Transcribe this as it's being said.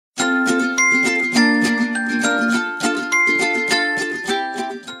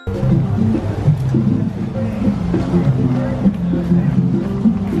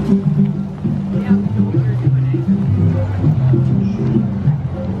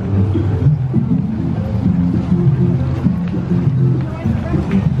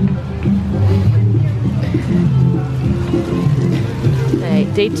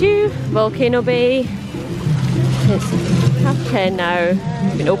Day 2, Volcano Bay. It's 10:30 now.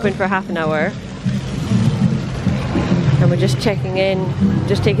 It's been open for half an hour. And we're just checking in,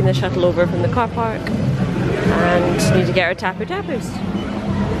 just taking the shuttle over from the car park. And need to get our tapu tapus.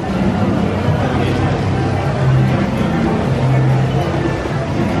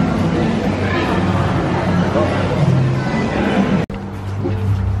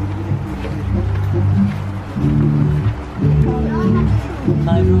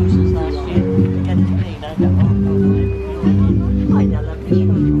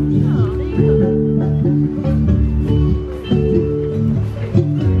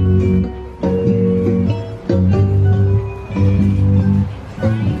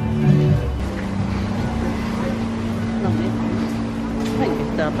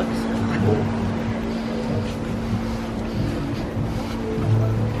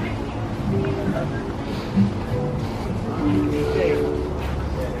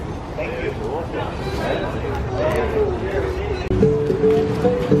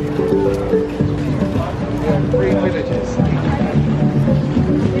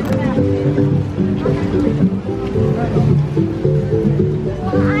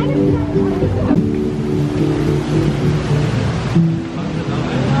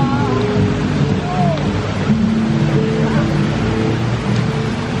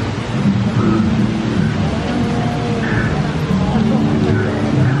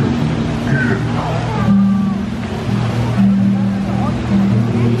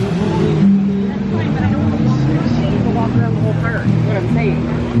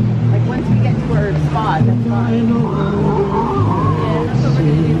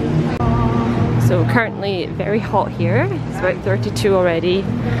 So currently very hot here, it's about 32 already,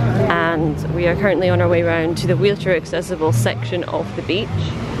 and we are currently on our way around to the wheelchair accessible section of the beach,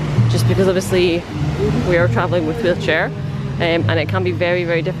 just because obviously we are travelling with wheelchair and it can be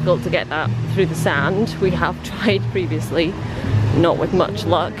very difficult to get that through the sand. We have tried previously, not with much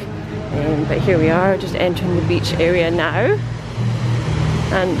luck, but here we are just entering the beach area now.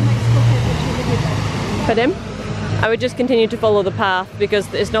 And pardon? I would just continue to follow the path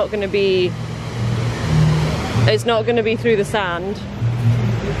because it's not going to be through the sand.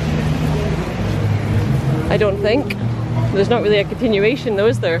 I don't think. There's not really a continuation though,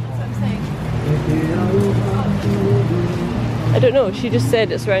 is there? That's what I'm saying. I don't know, she just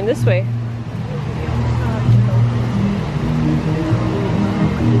said it's around this way.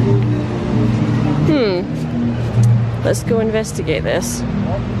 Let's go investigate this.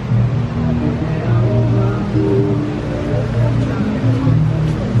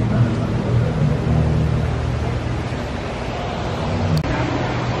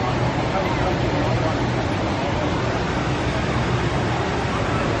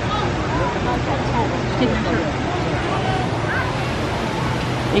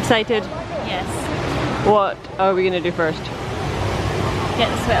 Excited? Yes. What are we going to do first? Get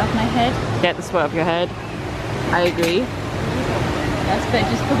the sweat off my head. Get the sweat off your head. I agree. That's a bit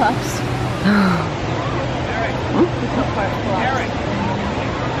just collapsed. The top part collapsed.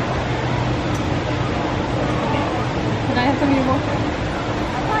 Can I have some of your water?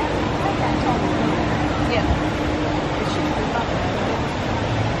 Yeah.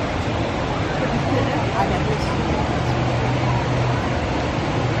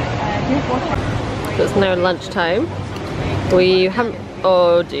 So it's now lunchtime. We haven't,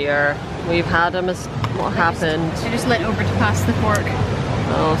 oh dear, we've had a what happened? I just leant over to pass the fork.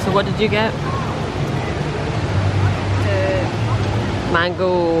 Oh, so what did you get? The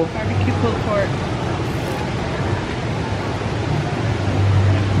Mango. barbecue pulled pork.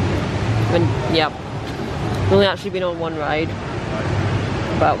 Yep. We've only actually been on one ride,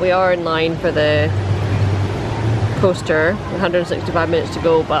 but we are in line for the coaster. 165 minutes to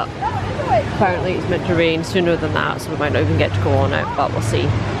go, but apparently it's meant to rain sooner than that, so we might not even get to go on it, but we'll see.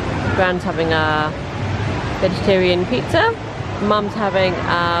 Grand's having a vegetarian pizza. Mum's having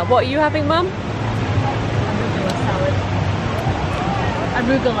what are you having, Mum? Arugula salad.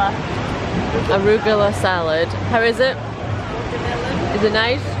 Arugula. Arugula salad. How is it? Watermelon. Is it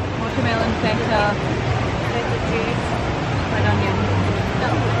nice? Watermelon, feta, juice, fried onion.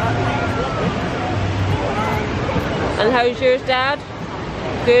 And how's yours, Dad?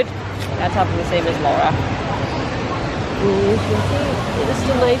 Good? Dad's having the same as Laura. It's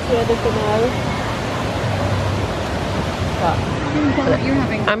still nice weather for now. What you're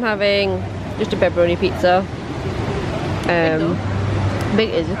having? I'm having just a pepperoni pizza. Big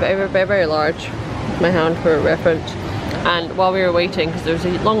is very large. My hand for reference. And while we were waiting, because there was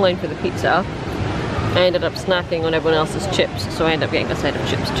a long line for the pizza, I ended up snacking on everyone else's chips, so I ended up getting a side of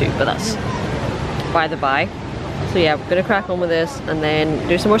chips too, but that's by the by. So yeah, we're gonna crack on with this and then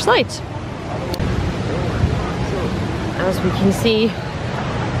do some more slides. As we can see,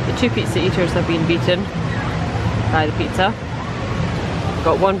 the 2 pizza eaters have been beaten by the pizza.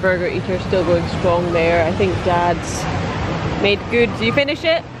 Got 1 burger eater still going strong there. I think Dad's made good. Did you finish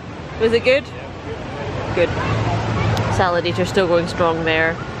it? Was it good? Good. Salad eater still going strong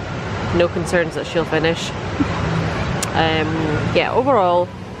there. No concerns that she'll finish. Yeah, overall,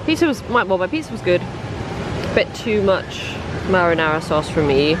 pizza was, well, my pizza was good. A bit too much marinara sauce for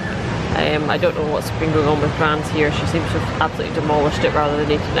me. I don't know what's been going on with Fran's here. She seems to have absolutely demolished it rather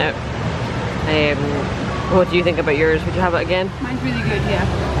than eaten it. What do you think about yours? Would you have it again? Mine's really good, yeah.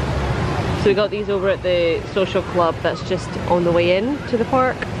 So we got these over at the social club that's just on the way in to the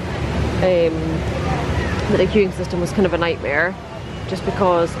park. But the queuing system was kind of a nightmare, just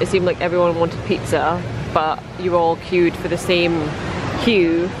because it seemed like everyone wanted pizza, but you all queued for the same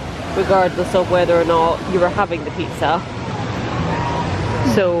queue regardless of whether or not you were having the pizza.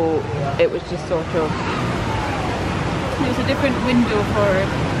 So it was just sort of... There was a different window for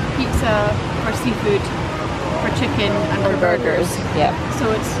pizza, for seafood, for chicken and for burgers. Yeah.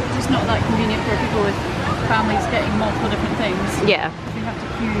 So it's just not that convenient for people with families getting multiple different things. Yeah. You have to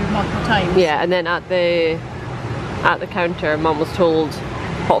queue multiple times. Yeah, and then at the counter, Mum was told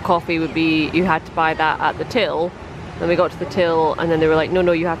hot coffee would be, you had to buy that at the till. Then we got to the till and then they were like, no,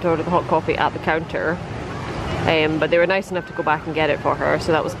 you have to order the hot coffee at the counter. But they were nice enough to go back and get it for her,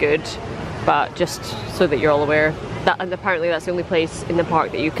 so that was good. But just so that you're all aware, and apparently that's the only place in the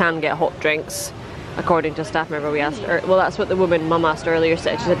park that you can get hot drinks, according to a staff member we asked. Well, that's what the woman Mum asked earlier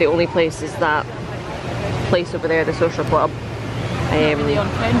said. She said the only place is that place over there, the social club. Really on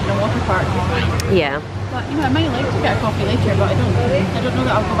trend in a water park. Yeah. But you know, I might like to get a coffee later, but I don't know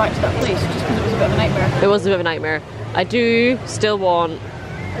that I'll go back to that place just because it was a bit of a nightmare. It was a bit of a nightmare. I do still want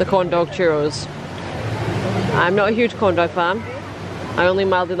the corn dog churros. I'm not a huge corn dog fan. I only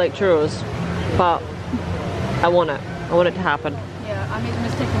mildly like churros, but I want it. I want it to happen. Yeah, I made a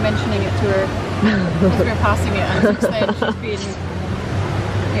mistake of mentioning it to her as we were passing it, and since then she's been,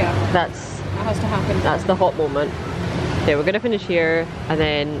 yeah, that has to happen. That's the hot moment. Okay, we're gonna finish here, and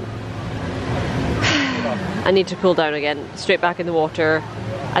then I need to cool down again. Straight back in the water.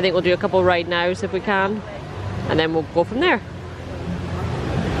 I think we'll do a couple ride nows if we can, and then we'll go from there.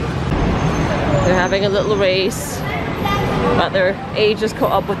 They're having a little race, but their age has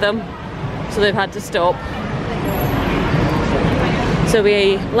caught up with them, so they've had to stop. So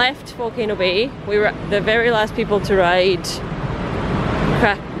we left Volcano Bay. We were the very last people to ride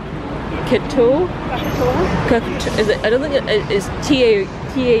Krakatoa? Is it? I don't think it is T-A-U.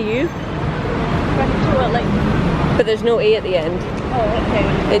 Krakatoa, like... But there's no A at the end. Oh,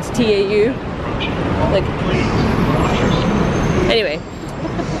 okay. It's T-A-U. Like... Anyway.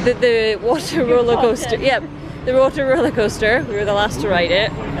 The water roller coaster, yep, the water roller coaster, we were the last to ride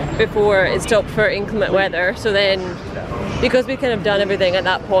it before it stopped for inclement weather. So then, because we kind of done everything at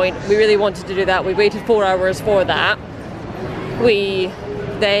that point, we really wanted to do that. We waited 4 hours for that. We're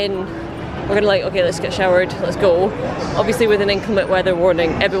gonna like, okay, let's get showered, let's go. Obviously with an inclement weather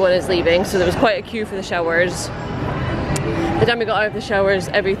warning, everyone is leaving, so there was quite a queue for the showers. The time we got out of the showers,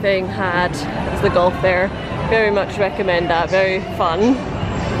 everything had, there's the golf there. Very much recommend that, very fun.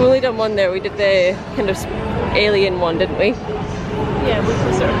 We only done one there. We did the kind of alien one, didn't we? Yeah, with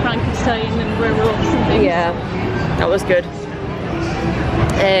the sort of Frankenstein and werewolves and things. Yeah, that was good.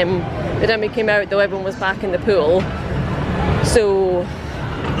 The time we came out though, everyone was back in the pool. So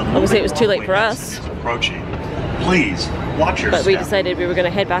obviously it was too late for us. Approaching. Please watch your But we step. decided we were going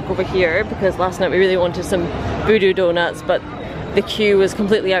to head back over here because last night we really wanted some voodoo donuts, but the queue was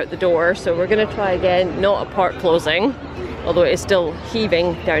completely out the door. So we're going to try again, not a park closing, although it is still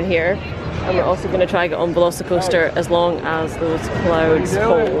heaving down here. And we're also going to try get on Velocicoaster as long as those clouds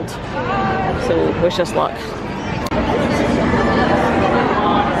hold. So wish us luck.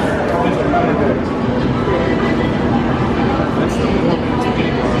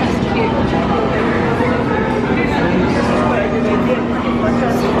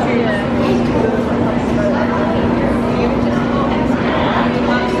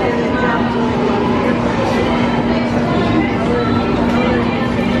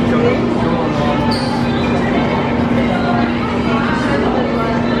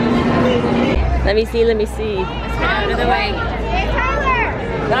 Let me see. Let's get out of the way.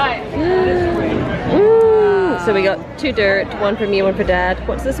 So we got 2 dirt, 1 for me, 1 for Dad.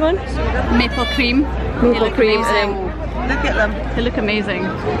 What's this one? Maple cream. Maple cream. And Look at them. They look amazing.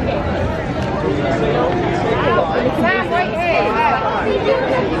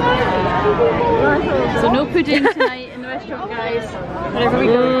 So no pudding tonight in the restaurant, guys. Wherever we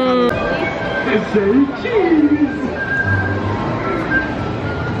go. Say cheese!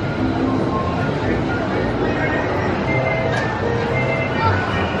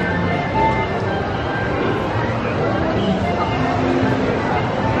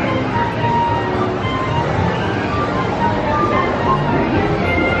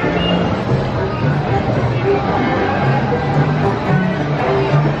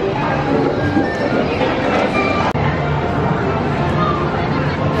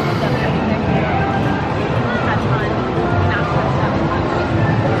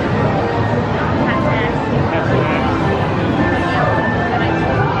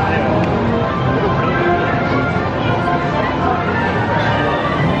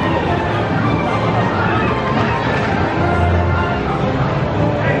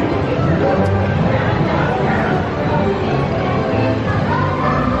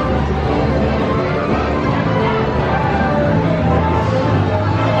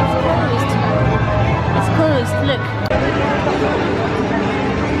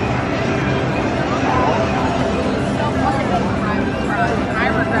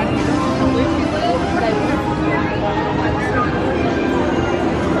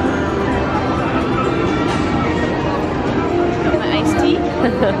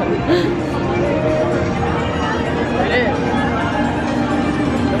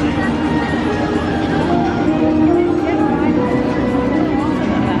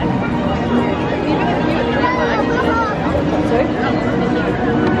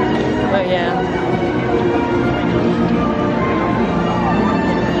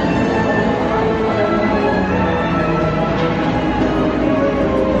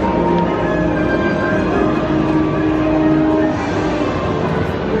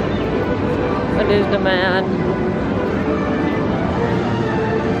 There's the man.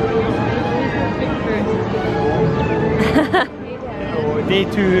 Oh, day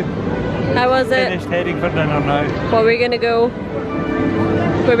 2. How was it? Finished heading for dinner now. Where are we gonna go?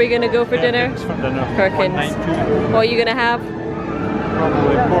 Where are we gonna go for dinner? Perkins for dinner. Perkins. 192. What are you gonna have?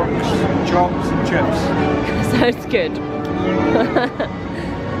 Probably pork chops and chips. Sounds good.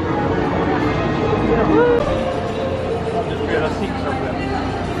 Just where our seats are there.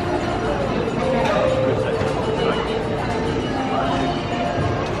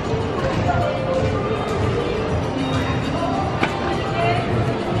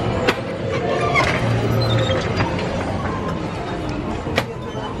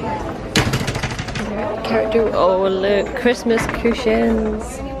 Character. Oh look, Christmas cushions.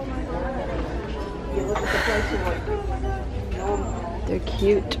 They're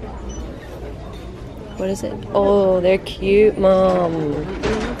cute. What is it? Oh, they're cute, Mom.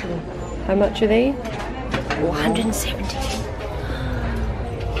 How much are they? 170.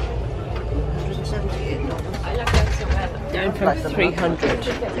 Down from 300.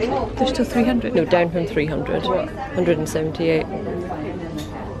 They're still 300? No, down from 300. 178.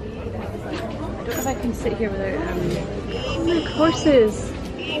 Because I can sit here without look, horses.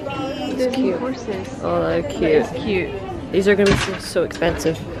 There's cute. Horses. Oh, they're cute. It's cute. These are going to be so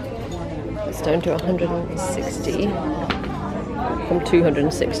expensive. It's down to 160 from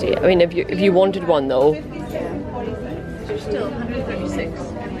 260. I mean, if you wanted one though, They're still 136.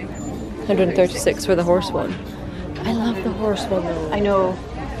 136 for the horse one. I love the horse one though. I know.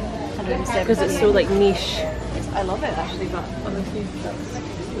 170. Because it's so like niche. I love it actually, but honestly, that's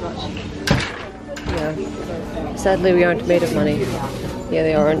too much. Yeah. Sadly, we aren't made of money. Yeah,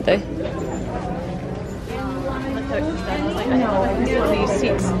 they are, aren't they? I know, I just want these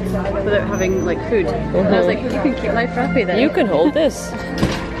seats without having like food. And I was like, you can keep life happy then. You can hold this.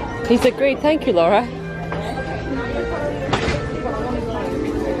 He's like, great, thank you, Laura.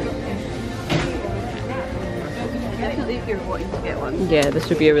 Definitely if you're wanting to get one. Yeah, this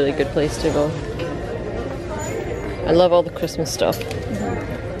would be a really good place to go. I love all the Christmas stuff.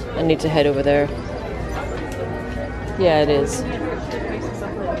 I need to head over there. Yeah, it is.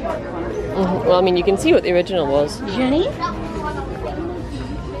 Well, I mean, you can see what the original was. Jenny?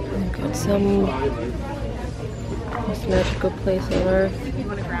 Got some most magical place on earth.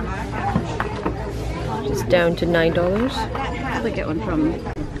 It's down to $9. I'll get one from.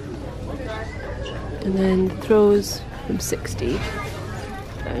 And then throws from 60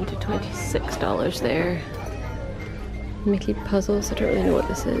 down to $26 there. Mickey puzzles. I don't really know what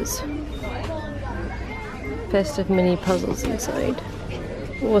this is. Festive mini puzzles inside.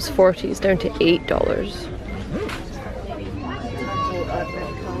 It was 40s down to $8.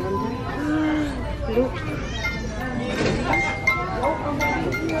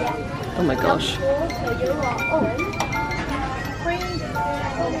 Oh my gosh.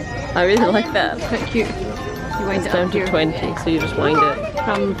 I really like that. Quite cute. You wind It's it down up to here. 20, so you just wind it.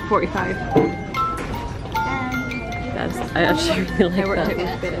 From 45. I actually really I like worked that. it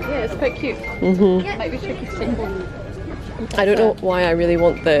was better. Yeah, it's quite cute. Might be tricky to see. I don't know why I really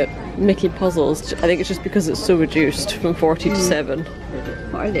want the Mickey puzzles. I think it's just because it's so reduced from 40 to 7.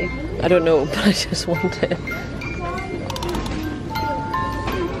 What are they? I don't know, but I just want it.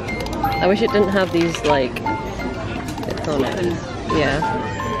 I wish it didn't have these like bits on it. Yeah.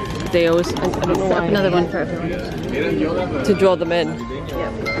 They always, I don't know why. Another one for everyone. To draw them in.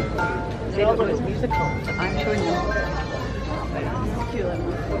 Yep. See, although it's musical, I'm showing them.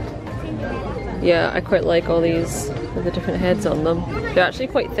 Yeah, I quite like all these with the different heads on them. They're actually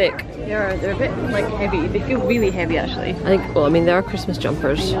quite thick. They're a bit like heavy. They feel really heavy actually. I think, well, I mean, they are Christmas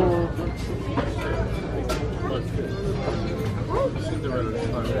jumpers.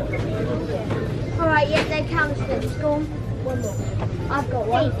 Alright, yeah, they count as go on. One more. I've got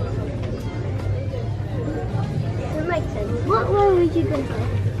one. Does it make sense? What way would you go?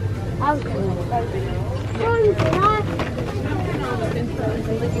 I was going to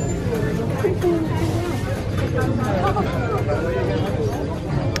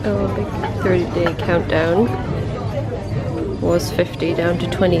Oh, big 30-day countdown. Was 50 down to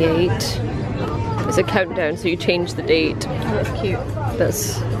 28. It's a countdown, so you change the date. Oh, that's cute.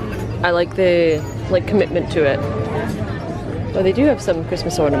 I like the commitment to it. Well, they do have some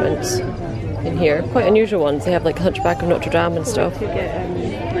Christmas ornaments in here, quite unusual ones. They have like Hunchback of Notre Dame and stuff. You get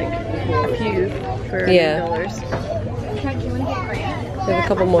like a few for Yeah. $9. They have a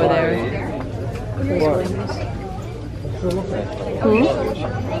couple more there.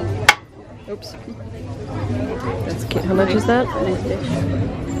 Oops. That's cute. How much is that?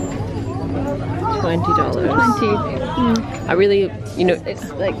 $20. I really, you know, It's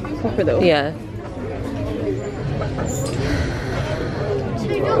like proper though. yeah.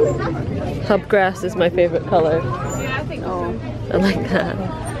 Hubgrass is my favorite color. Yeah, I think so. I like that.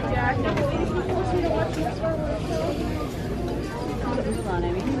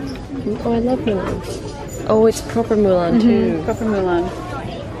 Oh, I love Mulan. Oh, it's proper Mulan too. Proper Mulan.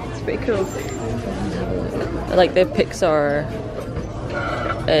 It's pretty cool. I like the Pixar.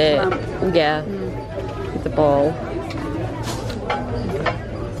 Yeah, with the ball.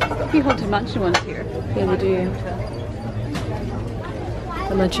 A few Haunted Mansion ones here. Yeah, they do.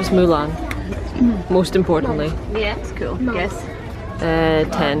 How much is Mulan? Most importantly. Yeah, it's cool. Yes.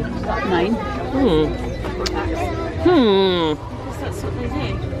 10. 9. That's what they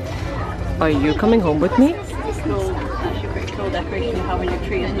do. Are you coming home with me? It's cool. Actually pretty cool decoration you have on your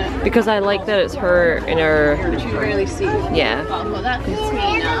tree, isn't it? Because I like that it's her in her. Which you rarely see. Yeah. Well, that's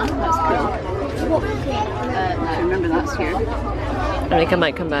Tina. That's cool. I remember that's here. I think I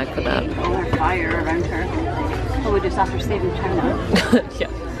might come back for that. All her fire around her. Probably just after saving China. Yeah.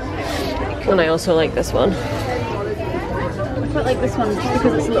 And I also like this one. I quite like this one just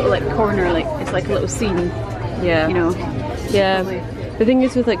because it's a little like corner, like it's like a little scene, Yeah. you know. Yeah. The thing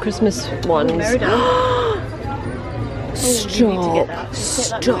is with like Christmas ones. Merida. Stop.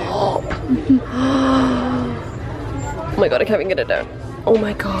 Stop. Oh my god, I can't even get it down. Oh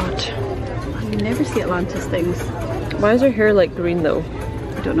my god. You never see Atlantis things. Why is her hair like green though?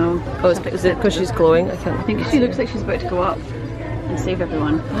 I don't know. Oh, is it because she's glowing? I can't. I think she looks like she's about to go up and save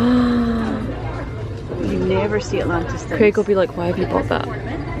everyone. You never see Atlantis things. Craig will be like, why have you bought that? You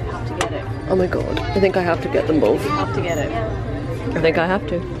have to get it. Oh my god. I think I have to get them both. You have to get it. I think I have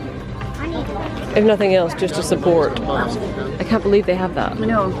to. If nothing else, just to support. I can't believe they have that. I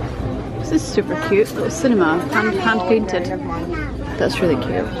know. This is super cute. Little cinema, hand painted. That's really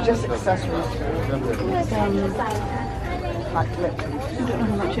cute. Just accessories. I don't know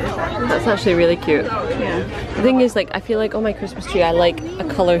how much it is actually. That's actually really cute. Yeah. The thing is, like, I feel like on my Christmas tree, I like a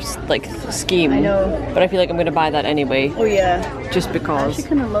color scheme. I know. But I feel like I'm gonna buy that anyway, Oh yeah. just I because. actually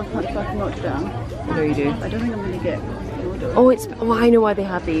kind of love Hunchback of Notre Dame. I know you do. I don't think I'm gonna get Frodo. Oh, I know why they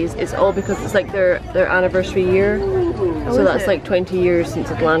have these. It's all because it's like their anniversary year. Oh, So is that's it? like 20 years since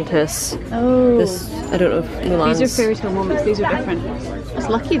Atlantis. Oh. This, I don't know if Mulan's. These are fairy tale moments. These are different. It's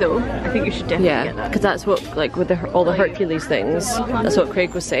lucky though. I think you should definitely Yeah, get that. because that's what, like, with all the Hercules things, that's what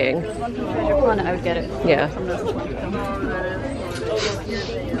Craig was saying. Treasure Planet, I would get it. Yeah. Someone else's one.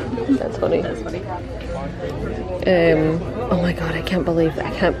 That's funny. That's funny. Oh my god, I can't believe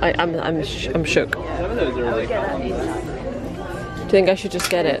that. I'm shook. Do I would get that. you think I should just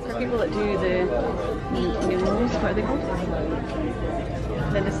get it? For people that do the memos, what are they called?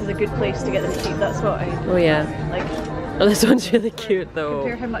 Then this is a good place to get them cheap. That's what I Oh yeah. like. Oh, this one's really cute Compare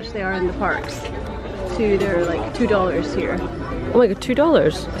though. how much they are in the parks to their like $2 here. Oh my god,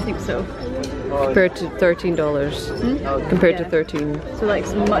 $2 I think so. compared to $13. Compared to Yeah. 13. So like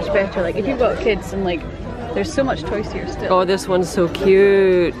it's much better. Like if you've got kids and like there's so much choice here still. Oh, this one's so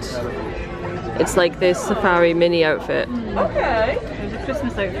cute. It's like this safari mini outfit. Okay. There's a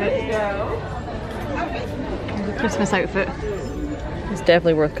Christmas outfit. There's a Christmas outfit. It's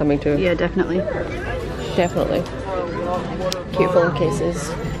definitely worth coming to. Yeah, definitely. Definitely. Cute phone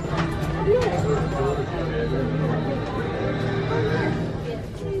cases.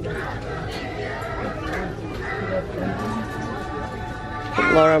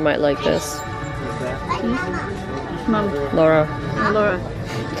 Laura might like this. Mum. Laura, Laura.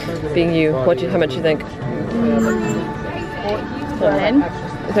 being you, how much do you think? 10?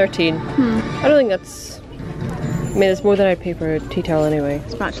 13. I don't think that's... I mean, it's more than I'd pay for a tea towel anyway.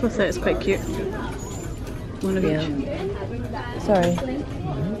 Spatula set is quite cute. One of each. Sorry.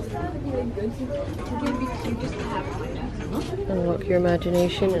 Unlock your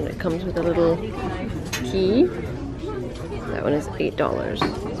imagination, and it comes with a little key. That one is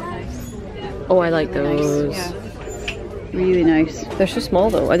 $8. Oh, I like those. Yeah. Really nice. They're so small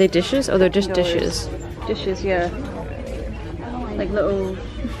though. Are they dishes? Oh, they're just dishes. Dishes, yeah. Like little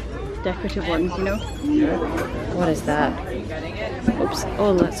decorative ones, you know? What is that? Oops.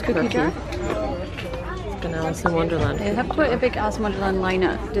 Oh, that's Cookie quirky. jar. Like an Alice in Wonderland. They have quite a big Alice in Wonderland line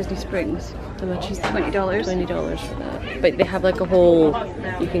at Disney Springs. How much is that? $20. $20 for that. But they have like a whole,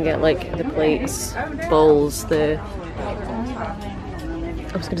 you can get like the plates, bowls, I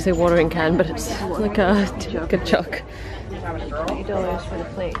was going to say watering can, but it's like a jug. $20 for the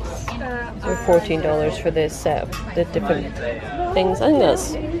plates. Or $14 for this set of the different things. I think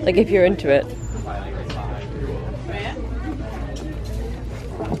that's, like, if you're into it.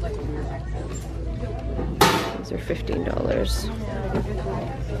 These are $15.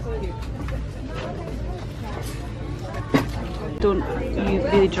 Don't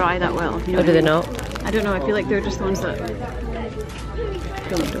really dry that well. You know Oh, do they not? I don't know, I feel like they're just the ones that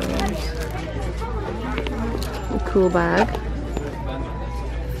A cool bag.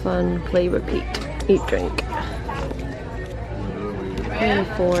 Fun, play, repeat, eat, drink.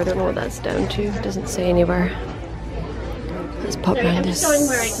 24, I don't know what that's down to. It doesn't say anywhere. Let's pop around this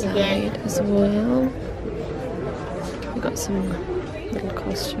side as well. We've got some little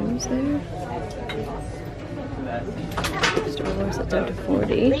costumes there. Star Wars, that's down to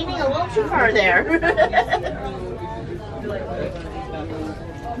 40. Leaning a little too far there.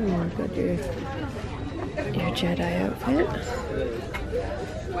 Got your Jedi outfit.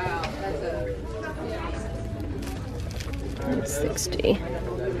 That's 60. Yeah,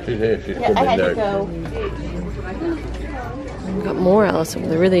 I had to go. We've got more Alice.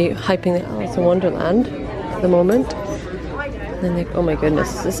 They're really hyping the Alice in Wonderland at the moment. And then oh my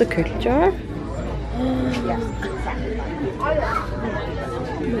goodness, is this a cookie jar? Oh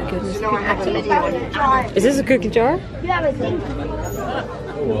my goodness. Is this a cookie jar?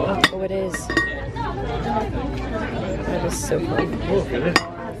 Oh, it is. That is so fun.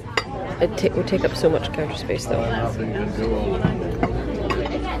 It would take up so much counter space though.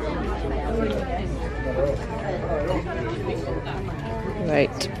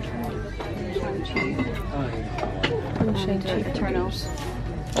 Right. Eternals.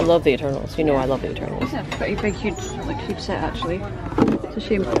 I love the Eternals. You know I love the Eternals. Yeah, pretty big, huge set actually. It's a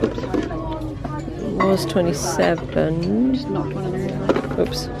shame. Oops. It was 27. Just knocked one of them.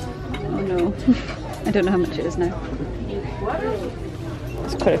 Oops. Oh no. I don't know how much it is now.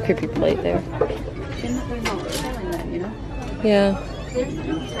 It's quite a creepy plate there. Shame that they're not selling them, you know? Yeah.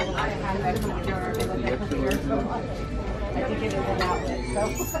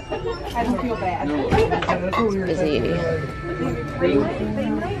 I don't feel bad. It's busy.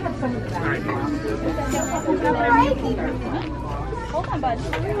 Hold on, bud.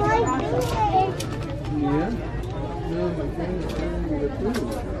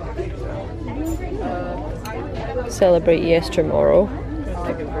 Celebrate Yes Tomorrow.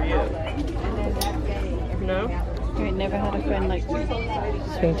 No? You ain't never had a friend like me.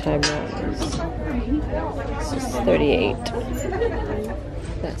 Springtime Rose. This is 38.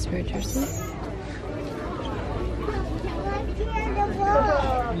 That's for Jersey.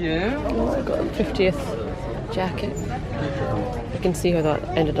 Yeah. Oh, I got a 50th jacket. I can see how that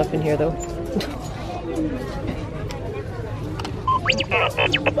ended up in here though.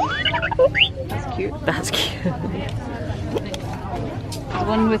 That's cute. That's cute. There's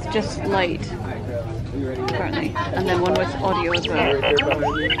one with just light, apparently, and then one with audio as well,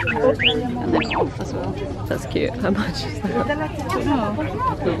 and then off as well. That's cute. How much is that? I don't know.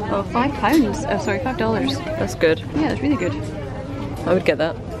 Oh, £5. Oh, sorry, $5. That's good. Yeah, that's really good. I would get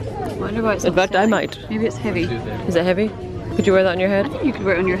that. I wonder why it's In not fact, I selling. might. Maybe it's heavy. Is it heavy? Could you wear that on your head? You could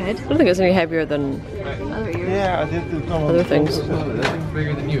wear it on your head. I don't think it's any heavier than Other ears. Yeah, I did the other things. That's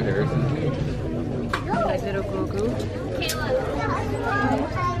bigger than you, Harrison. Like little Grogu.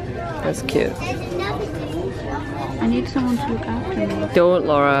 That's cute. I need someone to look after me. Don't,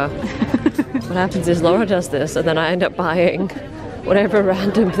 Laura. What happens is Laura does this and then I end up buying whatever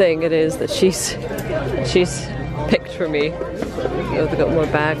random thing it is that she's picked for me. Oh, they've got more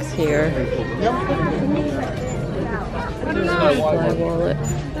bags here. Fly wallet.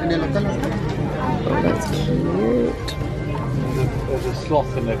 Oh, that's cute. There's a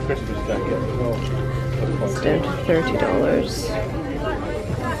sloth in their Christmas jacket as well. It's down to $30.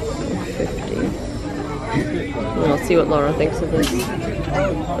 $50. Well, I'll see what Laura thinks of this.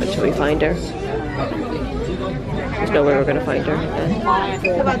 Until we find her. There's no way we're going to find her.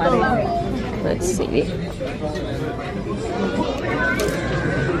 Let's see.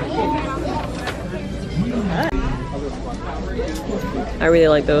 I really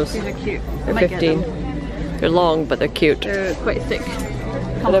like those. These are cute. They're 15. They're long, but they're cute. They're quite thick.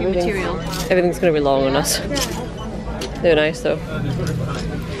 But Comfy material. everything's going to be long on us. They're nice though.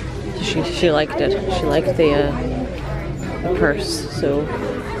 She liked it. She liked the purse. So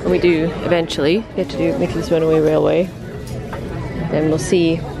when we do eventually get to do Mickey's Runaway Railway, then we'll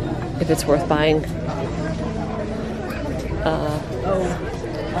see if it's worth buying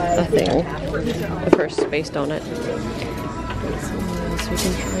a thing, a purse based on it. Let's see what else we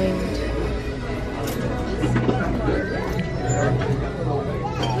can find.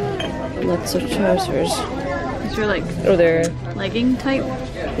 Lots of trousers. These are like they're legging type.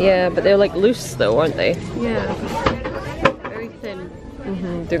 yeah, but they're like loose though, aren't they? Yeah. Very thin.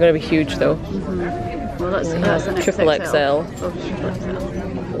 They're going to be huge though. Well, that's an triple XL. Oh, triple XL.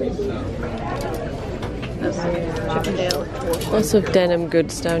 That's Chippendale. Lots of denim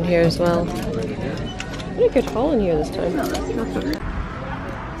goods down here as well. Pretty good haul in here this time.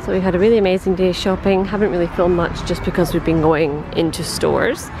 So we had a really amazing day shopping. Haven't really filmed much just because we've been going into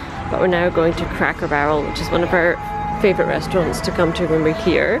stores. But we're now going to Cracker Barrel, which is one of our favourite restaurants to come to when we're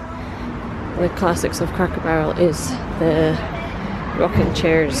here. The classics of Cracker Barrel is the rocking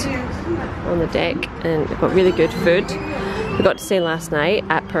chairs on the deck, and they've got really good food. We got to stay last night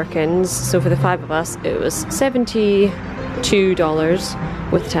at Perkins, so for the 5 of us it was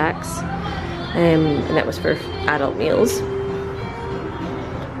 $72 with tax, and that was for adult meals.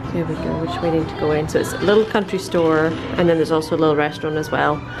 Here we go, which way need to go in? So it's a little country store, and then there's also a little restaurant as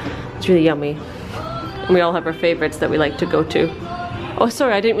well. It's really yummy. And we all have our favourites that we like to go to. Oh,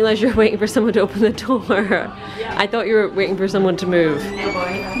 sorry, I didn't realise you were waiting for someone to open the door. I thought you were waiting for someone to move.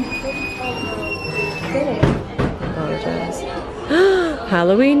 Apologise.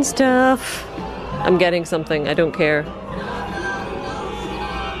 Halloween stuff. I'm getting something, I don't care.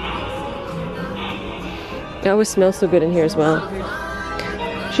 It always smells so good in here as well.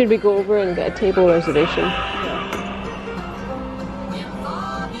 Should we go over and get a table reservation?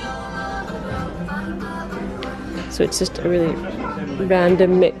 So it's just a really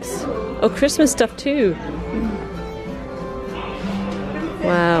random mix. Oh, Christmas stuff too.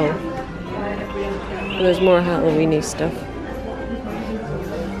 Wow. And there's more Halloween-y stuff.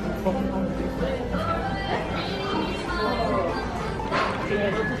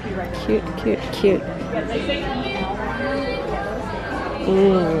 Cute, cute, cute.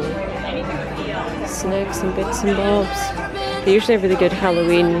 Snacks and bits and bobs. They usually have really good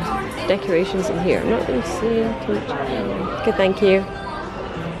Halloween decorations in here. I'm not really seeing too much. Good, thank you.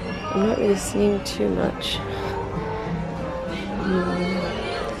 I'm not really seeing too much.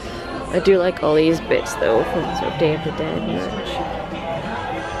 I do like all these bits though from sort of Day of the Dead merch.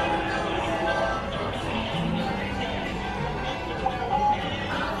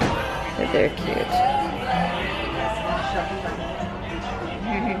 But they're cute.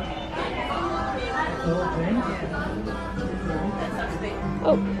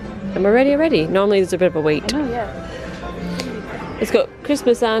 Oh, am I ready already? Normally there's a bit of a wait. Oh yeah. It's got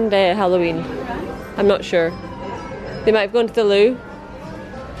Christmas and Halloween. I'm not sure. They might have gone to the loo.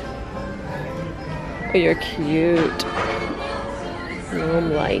 Oh, you're cute.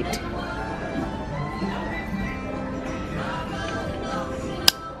 Warm light.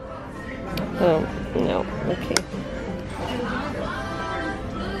 Oh, no. Okay.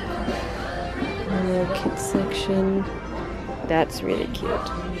 Kids section. That's really cute.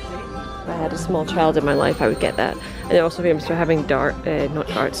 If I had a small child in my life, I would get that. And they're also famous for having not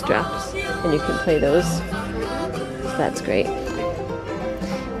dart straps, and you can play those. So that's great.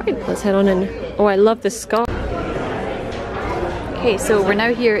 Right, let's head on in. Oh, I love this scarf. Okay, so we're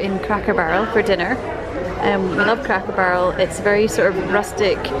now here in Cracker Barrel for dinner. We love Cracker Barrel. It's very sort of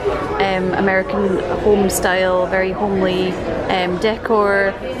rustic, American home style, very homely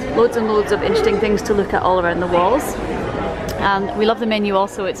decor, loads and loads of interesting things to look at all around the walls. And we love the menu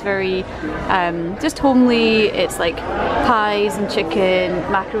also. It's very just homely. It's like pies and chicken,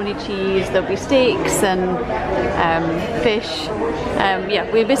 macaroni cheese, there'll be steaks and fish.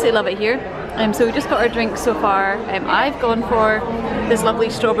 Yeah, we basically love it here. So we just got our drinks so far. I've gone for this lovely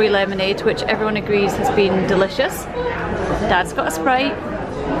strawberry lemonade, which everyone agrees has been delicious. Dad's got a Sprite,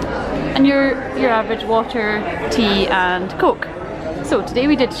 and your average water, tea and Coke. So today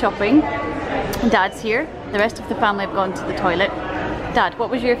we did shopping. Dad's here. The rest of the family have gone to the toilet. Dad, what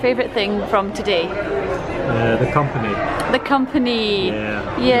was your favourite thing from today? The company. The company.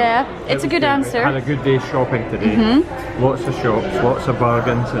 Yeah. Yeah, it's a good answer. We had a good day shopping today. Lots of shops, lots of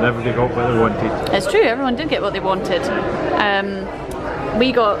bargains, and everybody got what they wanted. It's true, everyone did get what they wanted.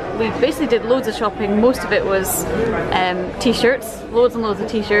 We basically did loads of shopping. Most of it was t-shirts, loads and loads of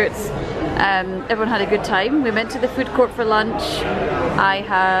t-shirts. Everyone had a good time. We went to the food court for lunch. I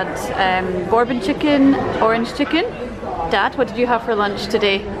had bourbon chicken, orange chicken. Dad, what did you have for lunch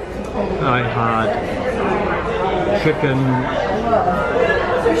today? I had chicken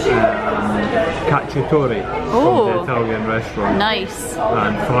cacciatore from the Italian restaurant. Nice.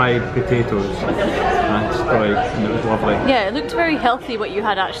 And fried potatoes and Sprite, and it was lovely. Yeah, it looked very healthy what you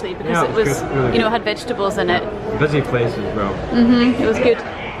had actually, because Yeah, it was good, really you know, good. it had vegetables in it. Busy place as well. It was good.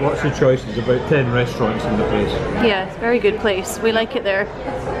 Lots of choices, about 10 restaurants in the place. Yeah, it's a very good place. We like it there.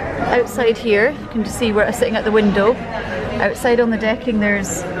 Outside here, you can just see we're sitting at the window. Outside on the decking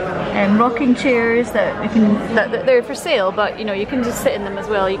there's rocking chairs that you can that they're for sale, but you know, you can just sit in them as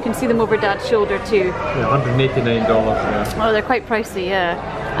well. You can see them over Dad's shoulder too. Yeah, $189 there. Oh, they're quite pricey, yeah.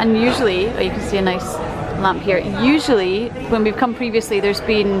 And usually, you can see a nice lamp here. Usually, when we've come previously, there's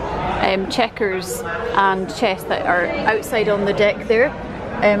been checkers and chess that are outside on the deck there.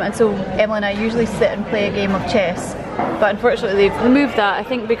 And so Emily and I usually sit and play a game of chess, but unfortunately they've removed that, I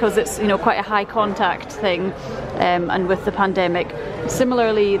think because it's, you know, quite a high contact thing, and with the pandemic.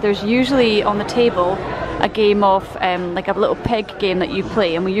 Similarly, there's usually on the table a game of like a little peg game that you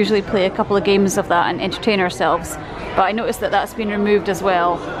play, and we usually play a couple of games of that and entertain ourselves, but I noticed that that's been removed as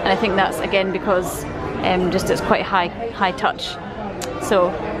well, and I think that's again because just it's quite high touch. So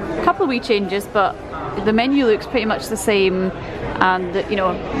a couple of wee changes, but the menu looks pretty much the same, and you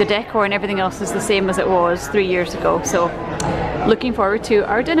know, the decor and everything else is the same as it was 3 years ago. So looking forward to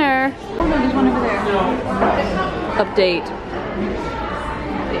our dinner. Oh no, there's one over there. Update.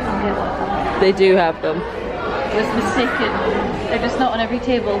 They do have them. I was mistaken. They're just not on every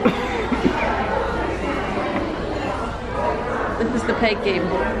table. This is the peg game.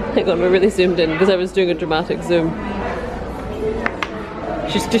 Hang on, we're really zoomed in because I was doing a dramatic zoom.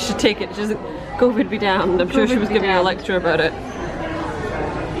 She should take it. She doesn't. COVID be damned. I'm sure she was giving a lecture about it.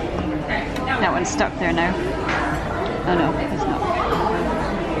 That one's stuck there now. Oh no, it's not.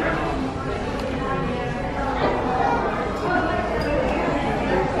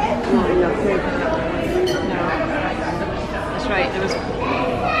 That's right, there was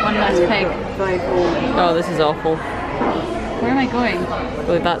one last peg. Oh, this is awful. Where am I going?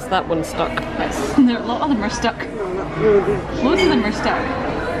 Well, that one's stuck. A lot of them are stuck. Loads of them are stuck.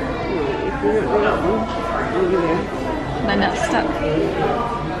 Then that's stuck.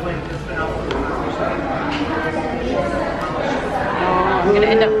 Oh, I'm gonna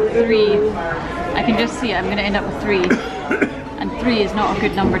end up with 3. I can just see it, I'm gonna end up with 3. And 3 is not a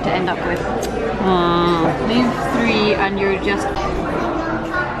good number to end up with. Leave 3 and you're just...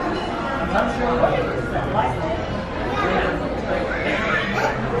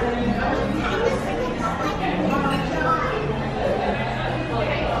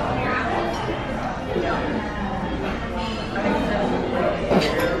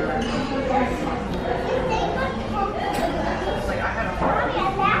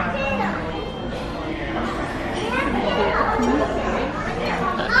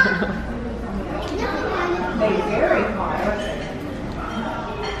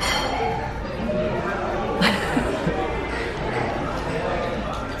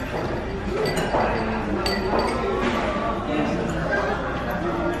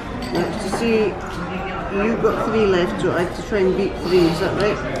 See, you've got 3 left, so I have to try and beat 3, is that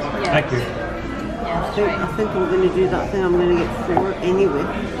right? Yeah. Thank you. Yeah, that's I think I'm going to do that thing, I'm going to get 4 anyway.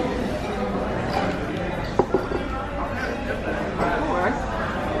 4?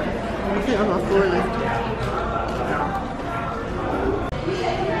 I think I've got 4 left.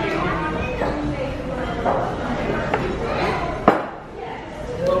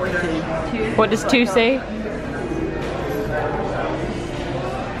 What does 2 say?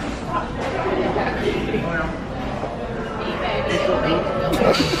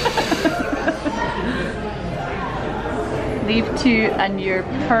 Leave 2 and you're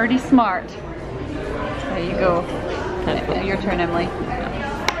pretty smart. There you go. 10 Your turn, Emily.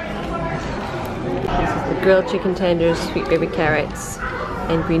 This is the grilled chicken tenders, sweet baby carrots,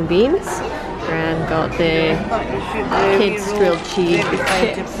 and green beans. Gran got the kids grilled cheese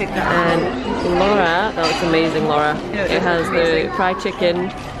chips, and Laura, that looks amazing, Laura. It has the fried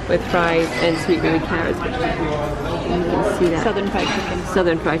chicken with fries and sweet baby carrots. You can see that. Southern fried chicken.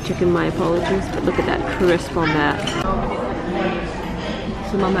 Southern fried chicken, my apologies, but look at that crisp on that.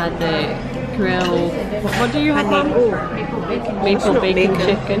 So Mum had the grill, what do you have, Mum? Maple bacon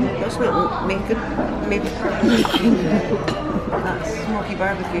chicken. That's not bacon. That's smoky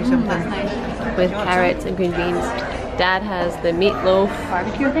barbecue something. With carrots and green beans. Dad has the meatloaf.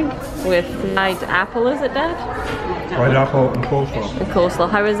 Barbecue, I think. With fried apple, is it, Dad? Fried apple and coleslaw. And coleslaw,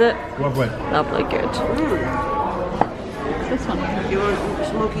 how is it? Lovely. Lovely, good. This one. Do you want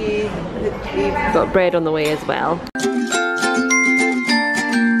smoky? Got bread on the way as well.